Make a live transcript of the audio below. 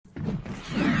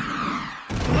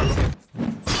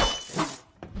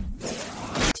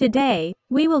Today,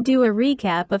 we will do a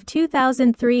recap of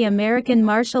 2003 American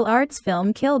martial arts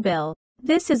film Kill Bill.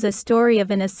 This is a story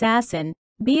of an assassin,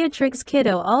 Beatrix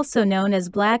Kiddo, also known as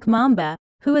Black Mamba,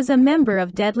 who is a member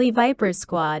of Deadly Viper's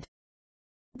squad.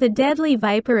 The Deadly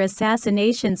Viper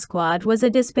Assassination Squad was a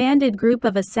disbanded group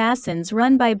of assassins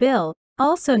run by Bill,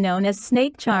 also known as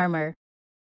Snake Charmer.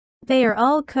 They are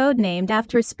all codenamed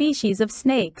after species of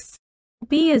snakes.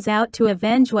 B is out to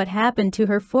avenge what happened to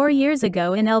her 4 years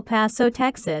ago in El Paso,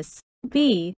 Texas.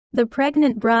 B, the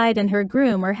pregnant bride and her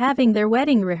groom are having their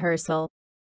wedding rehearsal.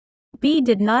 B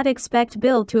did not expect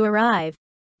Bill to arrive.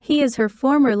 He is her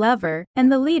former lover,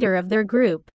 and the leader of their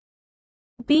group.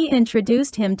 B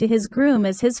introduced him to his groom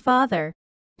as his father.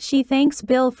 She thanks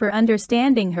Bill for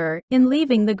understanding her in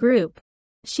leaving the group.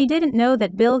 She didn't know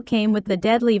that Bill came with the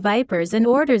Deadly Vipers and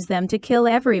orders them to kill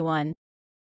everyone.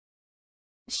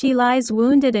 She lies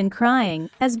wounded and crying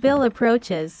as Bill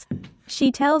approaches.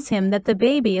 She tells him that the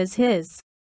baby is his.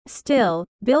 Still,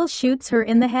 Bill shoots her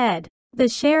in the head. The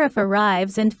sheriff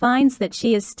arrives and finds that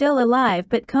she is still alive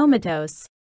but comatose.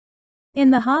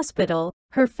 In the hospital,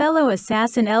 her fellow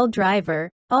assassin L. Driver,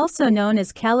 also known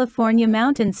as California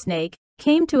Mountain Snake,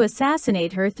 came to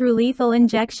assassinate her through lethal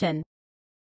injection.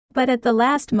 But at the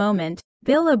last moment,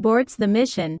 Bill aborts the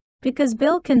mission, because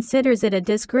Bill considers it a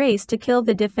disgrace to kill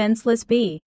the defenseless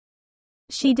B.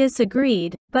 She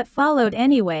disagreed, but followed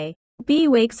anyway. B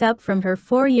wakes up from her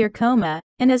 4-year coma,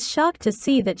 and is shocked to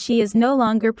see that she is no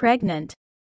longer pregnant.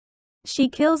 She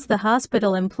kills the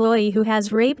hospital employee who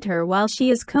has raped her while she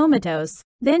is comatose,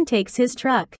 then takes his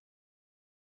truck.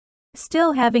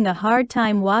 Still having a hard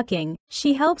time walking,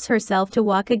 she helps herself to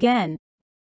walk again.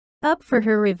 Up for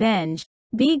her revenge,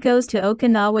 B goes to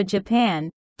Okinawa, Japan,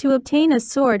 to obtain a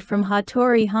sword from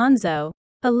Hattori Hanzo,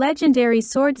 a legendary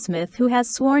swordsmith who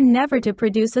has sworn never to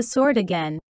produce a sword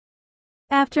again.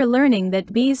 After learning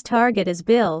that B's target is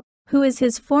Bill, who is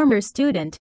his former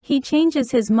student, he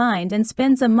changes his mind and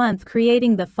spends a month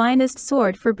creating the finest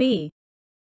sword for B.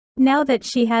 Now that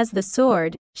she has the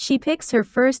sword, she picks her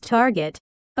first target,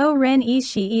 O-Ren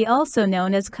Ishii, also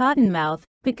known as Cottonmouth,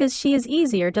 because she is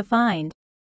easier to find.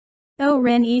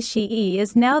 O-Ren Ishii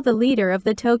is now the leader of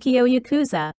the Tokyo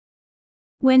Yakuza.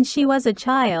 When she was a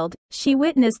child, she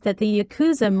witnessed that the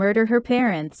Yakuza murder her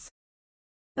parents.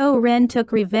 O-Ren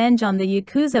took revenge on the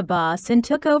Yakuza boss and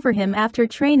took over him after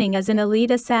training as an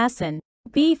elite assassin.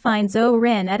 B finds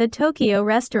O-Ren at a Tokyo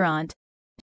restaurant.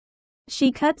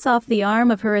 She cuts off the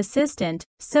arm of her assistant,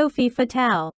 Sophie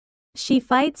Fatale. She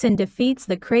fights and defeats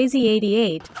the Crazy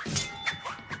 88,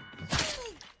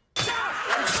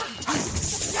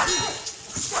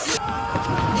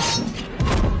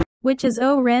 which is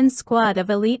O-Ren's squad of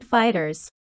elite fighters.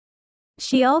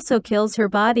 She also kills her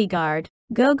bodyguard,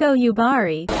 Gogo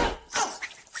Yubari,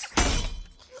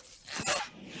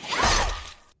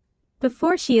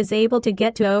 before she is able to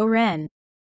get to O-Ren.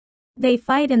 They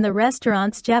fight in the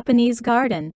restaurant's Japanese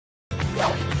garden.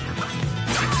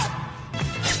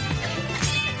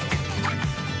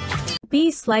 B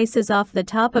slices off the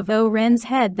top of O-Ren's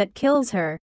head that kills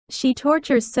her. She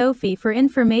tortures Sophie for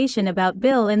information about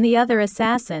Bill and the other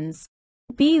assassins.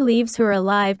 B leaves her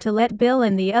alive to let Bill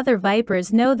and the other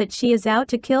Vipers know that she is out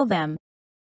to kill them.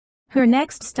 Her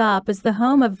next stop is the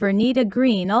home of Vernita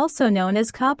Green, also known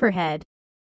as Copperhead.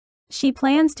 She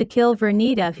plans to kill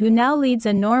Vernita, who now leads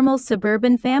a normal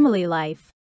suburban family life.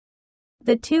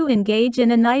 The two engage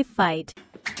in a knife fight.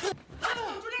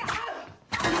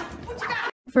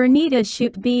 Vernita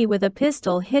shoots B with a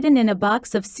pistol hidden in a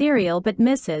box of cereal but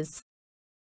misses.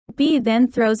 B then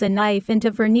throws a knife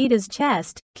into Vernita's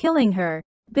chest, killing her.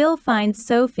 Bill finds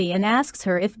Sophie and asks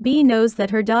her if B knows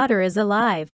that her daughter is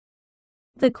alive.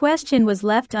 The question was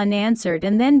left unanswered,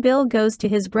 and then Bill goes to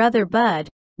his brother Bud,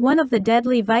 one of the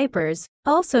Deadly Vipers,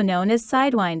 also known as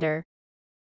Sidewinder.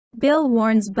 Bill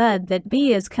warns Bud that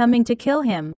B is coming to kill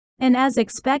him, and as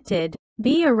expected,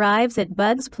 B arrives at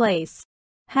Bud's place.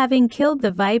 Having killed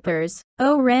the Vipers,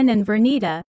 O-Ren and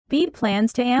Vernita, B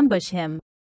plans to ambush him.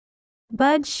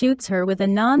 Bud shoots her with a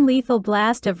non-lethal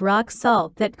blast of rock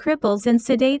salt that cripples and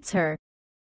sedates her.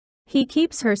 He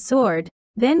keeps her sword,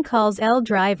 then calls L.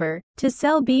 Driver to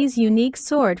sell B's unique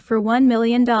sword for $1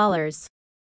 million.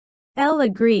 L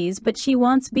agrees, but she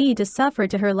wants B to suffer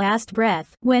to her last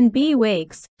breath. When B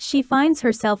wakes, she finds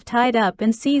herself tied up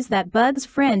and sees that Bud's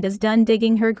friend is done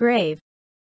digging her grave.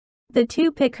 The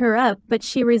two pick her up, but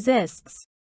she resists.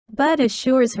 Bud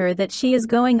assures her that she is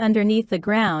going underneath the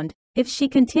ground. If she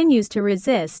continues to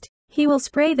resist, he will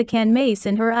spray the can mace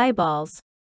in her eyeballs.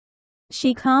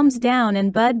 She calms down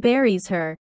and Bud buries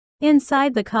her.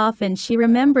 Inside the coffin she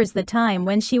remembers the time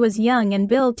when she was young and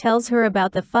Bill tells her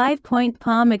about the 5-point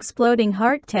palm exploding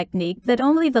heart technique that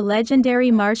only the legendary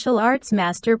martial arts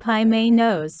master Pai Mei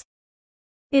knows.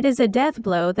 It is a death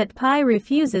blow that Pai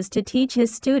refuses to teach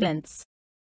his students.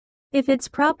 If it's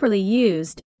properly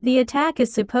used, the attack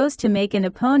is supposed to make an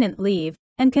opponent leave,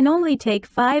 and can only take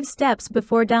 5 steps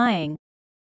before dying.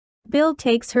 Bill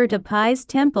takes her to Pai's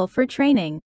temple for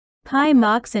training. Pai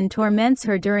mocks and torments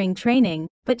her during training,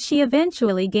 but she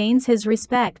eventually gains his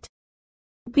respect.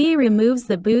 B removes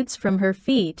the boots from her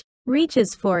feet,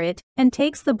 reaches for it, and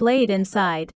takes the blade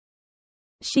inside.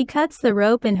 She cuts the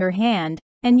rope in her hand,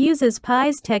 and uses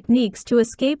Pai's techniques to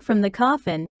escape from the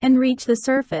coffin, and reach the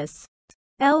surface.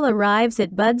 Elle arrives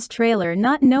at Bud's trailer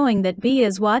not knowing that B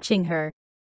is watching her.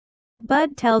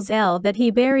 Bud tells Elle that he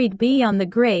buried B on the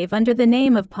grave under the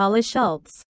name of Paula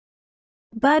Schultz.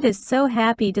 Bud is so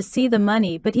happy to see the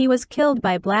money, but he was killed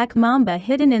by Black Mamba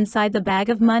hidden inside the bag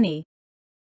of money.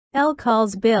 Elle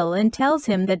calls Bill and tells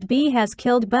him that B has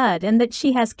killed Bud and that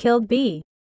she has killed B.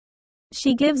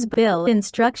 She gives Bill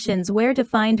instructions where to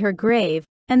find her grave,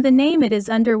 and the name it is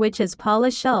under, which is Paula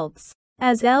Schultz.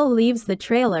 As Elle leaves the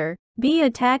trailer, B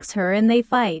attacks her and they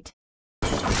fight.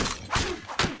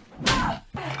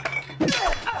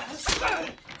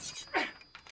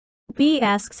 B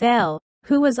asks Elle,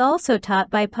 who was also taught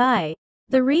by Pai,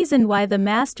 the reason why the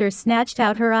master snatched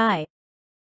out her eye.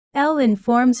 Elle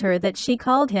informs her that she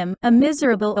called him a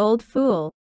miserable old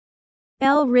fool.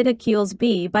 Elle ridicules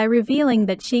B by revealing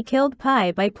that she killed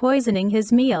Pai by poisoning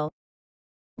his meal.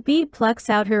 B plucks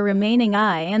out her remaining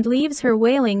eye and leaves her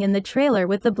wailing in the trailer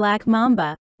with the Black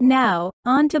Mamba. Now,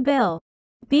 on to Bill.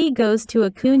 B goes to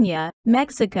Acuña,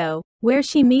 Mexico, where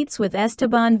she meets with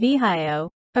Esteban Vijio,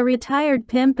 a retired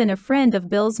pimp and a friend of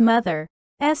Bill's mother.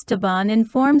 Esteban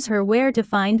informs her where to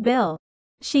find Bill.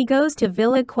 She goes to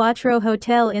Villa Cuatro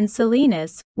Hotel in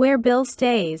Salinas, where Bill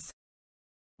stays.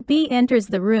 B enters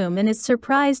the room and is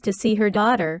surprised to see her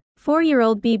daughter,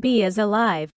 4-year-old BB, is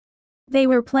alive. They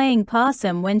were playing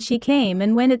possum when she came,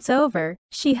 and when it's over,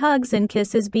 she hugs and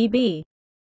kisses BB.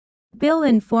 Bill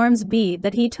informs B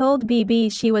that he told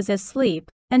BB she was asleep,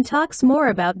 and talks more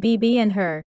about BB and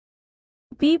her.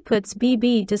 B puts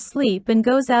BB to sleep and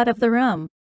goes out of the room.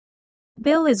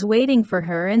 Bill is waiting for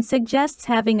her and suggests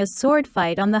having a sword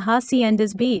fight on the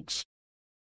hacienda's beach.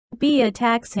 B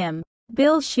attacks him.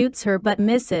 Bill shoots her but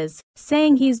misses,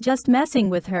 saying he's just messing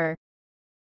with her.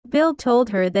 Bill told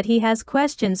her that he has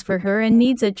questions for her and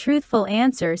needs a truthful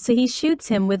answer, so he shoots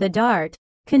him with a dart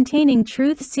containing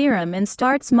truth serum and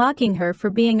starts mocking her for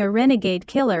being a renegade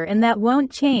killer and that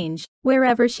won't change,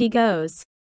 wherever she goes.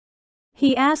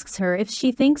 He asks her if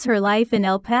she thinks her life in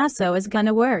El Paso is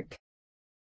gonna work.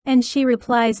 And she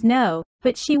replies no,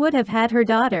 but she would have had her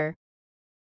daughter.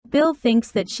 Bill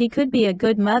thinks that she could be a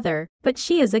good mother, but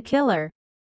she is a killer.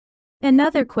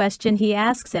 Another question he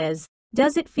asks is,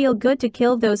 does it feel good to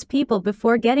kill those people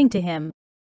before getting to him?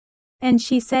 And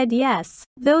she said yes.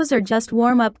 Those are just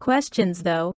warm-up questions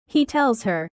though, he tells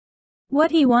her. What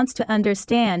he wants to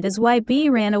understand is why B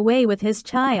ran away with his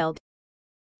child.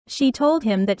 She told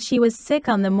him that she was sick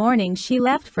on the morning she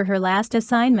left for her last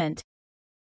assignment.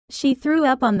 She threw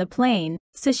up on the plane,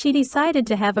 so she decided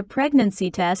to have a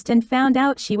pregnancy test and found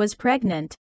out she was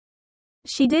pregnant.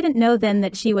 She didn't know then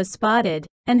that she was spotted,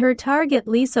 and her target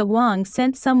Lisa Wong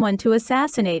sent someone to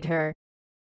assassinate her.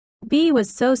 B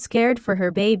was so scared for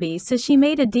her baby, so she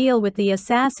made a deal with the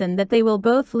assassin that they will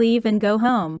both leave and go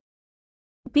home.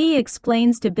 B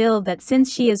explains to Bill that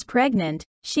since she is pregnant,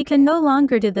 she can no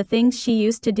longer do the things she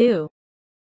used to do.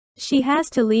 She has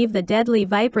to leave the Deadly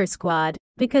Viper Squad,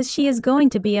 because she is going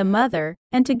to be a mother,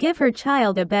 and to give her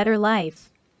child a better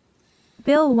life.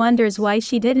 Bill wonders why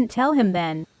she didn't tell him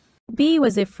then. B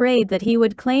was afraid that he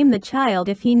would claim the child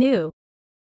if he knew.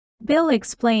 Bill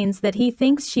explains that he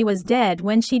thinks she was dead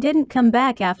when she didn't come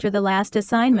back after the last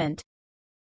assignment.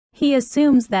 He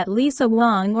assumes that Lisa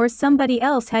Wong or somebody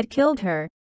else had killed her.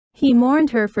 He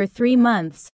mourned her for 3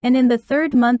 months, and in the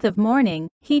 3rd month of mourning,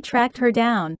 he tracked her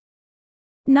down.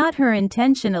 Not her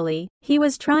intentionally, he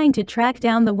was trying to track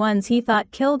down the ones he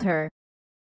thought killed her.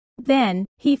 Then,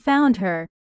 he found her.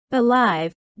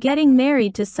 Alive, getting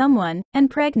married to someone,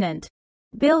 and pregnant.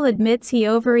 Bill admits he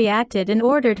overreacted and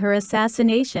ordered her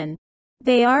assassination.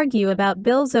 They argue about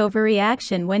Bill's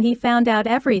overreaction when he found out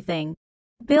everything.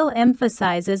 Bill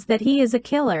emphasizes that he is a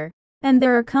killer, and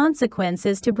there are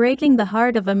consequences to breaking the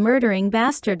heart of a murdering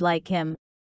bastard like him.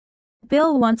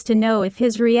 Bill wants to know if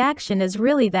his reaction is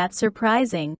really that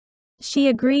surprising. She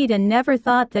agreed and never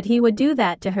thought that he would do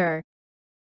that to her.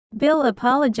 Bill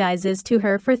apologizes to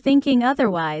her for thinking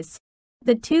otherwise.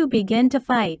 The two begin to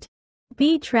fight.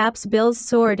 B traps Bill's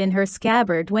sword in her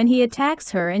scabbard when he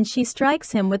attacks her and she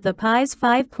strikes him with the Pi's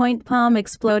 5-point palm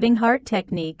exploding heart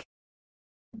technique.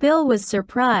 Bill was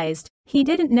surprised, he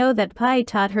didn't know that Pi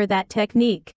taught her that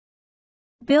technique.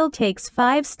 Bill takes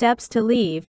 5 steps to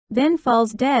leave, then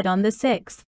falls dead on the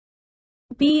 6th.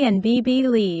 B and BB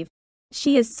leave.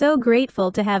 She is so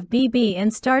grateful to have BB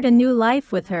and start a new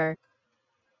life with her.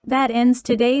 That ends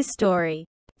today's story.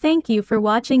 Thank you for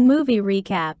watching Movie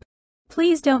Recap.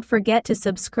 Please don't forget to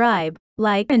subscribe,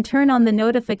 like, and turn on the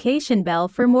notification bell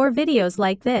for more videos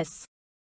like this.